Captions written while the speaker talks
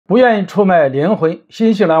不愿意出卖灵魂，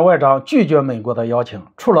新西兰外长拒绝美国的邀请。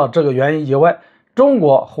除了这个原因以外，中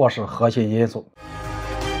国或是核心因素。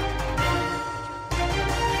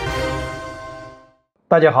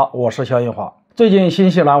大家好，我是肖云华。最近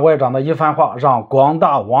新西兰外长的一番话让广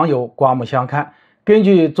大网友刮目相看。根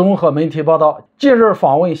据综合媒体报道，近日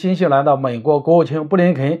访问新西兰的美国国务卿布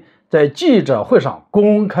林肯在记者会上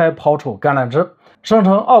公开抛出橄榄枝，声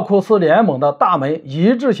称奥库斯联盟的大门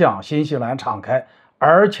一直向新西兰敞开，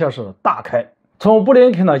而且是大开。从布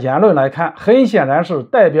林肯的言论来看，很显然是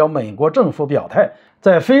代表美国政府表态，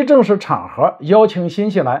在非正式场合邀请新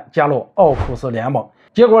西兰加入奥库斯联盟。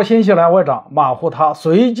结果新西兰外长马胡塔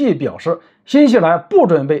随即表示，新西兰不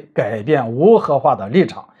准备改变无核化的立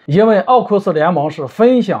场，因为奥库斯联盟是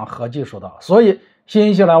分享核技术的，所以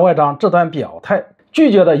新西兰外长这段表态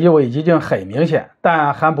拒绝的意味已经很明显，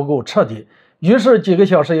但还不够彻底。于是几个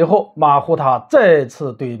小时以后，马胡塔再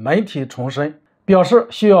次对媒体重申，表示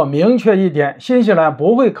需要明确一点，新西兰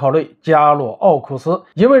不会考虑加入奥库斯，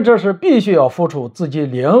因为这是必须要付出自己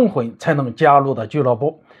灵魂才能加入的俱乐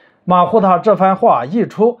部。马胡塔这番话一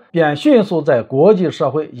出，便迅速在国际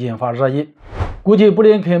社会引发热议。估计布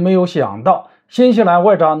林肯没有想到新西兰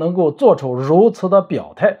外长能够做出如此的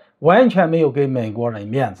表态，完全没有给美国人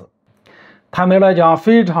面子。坦白来讲，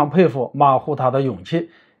非常佩服马胡塔的勇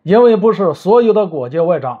气，因为不是所有的国际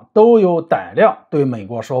外长都有胆量对美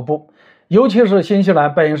国说不，尤其是新西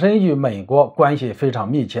兰本身与美国关系非常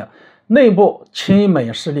密切，内部亲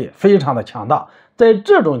美势力非常的强大，在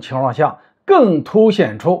这种情况下更凸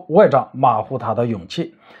显出外长马胡塔的勇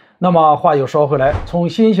气。那么话又说回来，从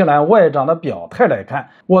新西兰外长的表态来看，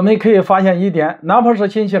我们可以发现一点，哪怕是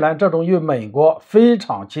新西兰这种与美国非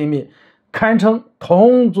常亲密，堪称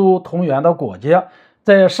同族同源的国家，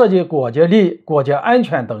在涉及国家利益、国家安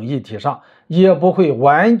全等议题上，也不会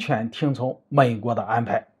完全听从美国的安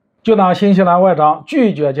排。就拿新西兰外长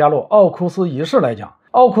拒绝加入奥库斯一事来讲，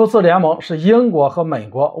奥库斯联盟是英国和美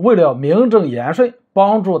国为了名正言顺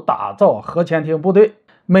帮助打造核潜艇部队，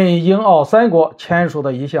美英澳三国签署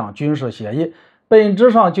的一项军事协议，本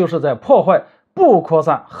质上就是在破坏不扩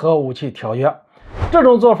散核武器条约。这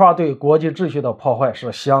种做法对国际秩序的破坏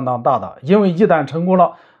是相当大的，因为一旦成功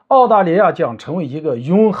了，澳大利亚将成为一个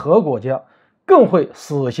拥核国家，更会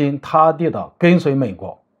死心塌地地跟随美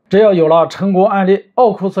国。只要有了成功案例，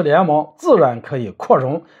奥库斯联盟自然可以扩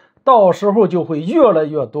容，到时候就会越来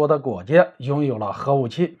越多的国家拥有了核武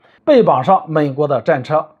器，背绑上美国的战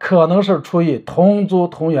车。可能是出于同族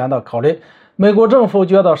同源的考虑，美国政府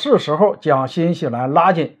觉得是时候将新西兰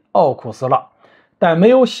拉进奥库斯了，但没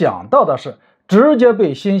有想到的是，直接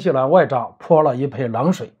被新西兰外长泼了一盆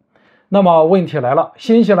冷水。那么问题来了，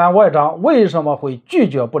新西兰外长为什么会拒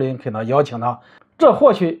绝布林肯的邀请呢？这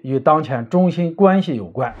或许与当前中新关系有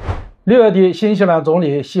关。6月底，新西兰总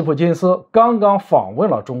理希普金斯刚刚访问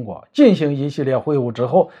了中国，进行一系列会晤之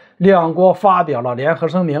后，两国发表了联合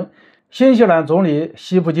声明。新西兰总理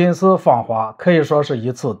希普金斯访华可以说是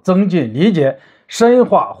一次增进理解、深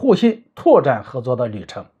化互信、拓展合作的旅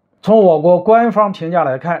程。从我国官方评价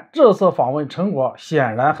来看，这次访问成果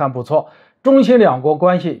显然还不错，中新两国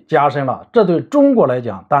关系加深了，这对中国来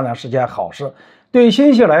讲当然是件好事，对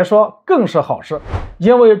新西兰来说更是好事，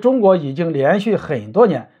因为中国已经连续很多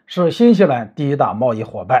年是新西兰第一大贸易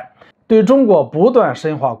伙伴，对中国不断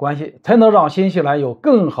深化关系，才能让新西兰有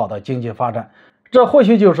更好的经济发展。这或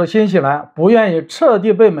许就是新西兰不愿意彻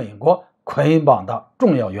底被美国捆绑的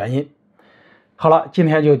重要原因。好了，今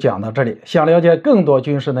天就讲到这里，想了解更多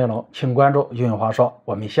军事内容，请关注云华说，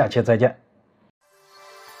我们下期再见。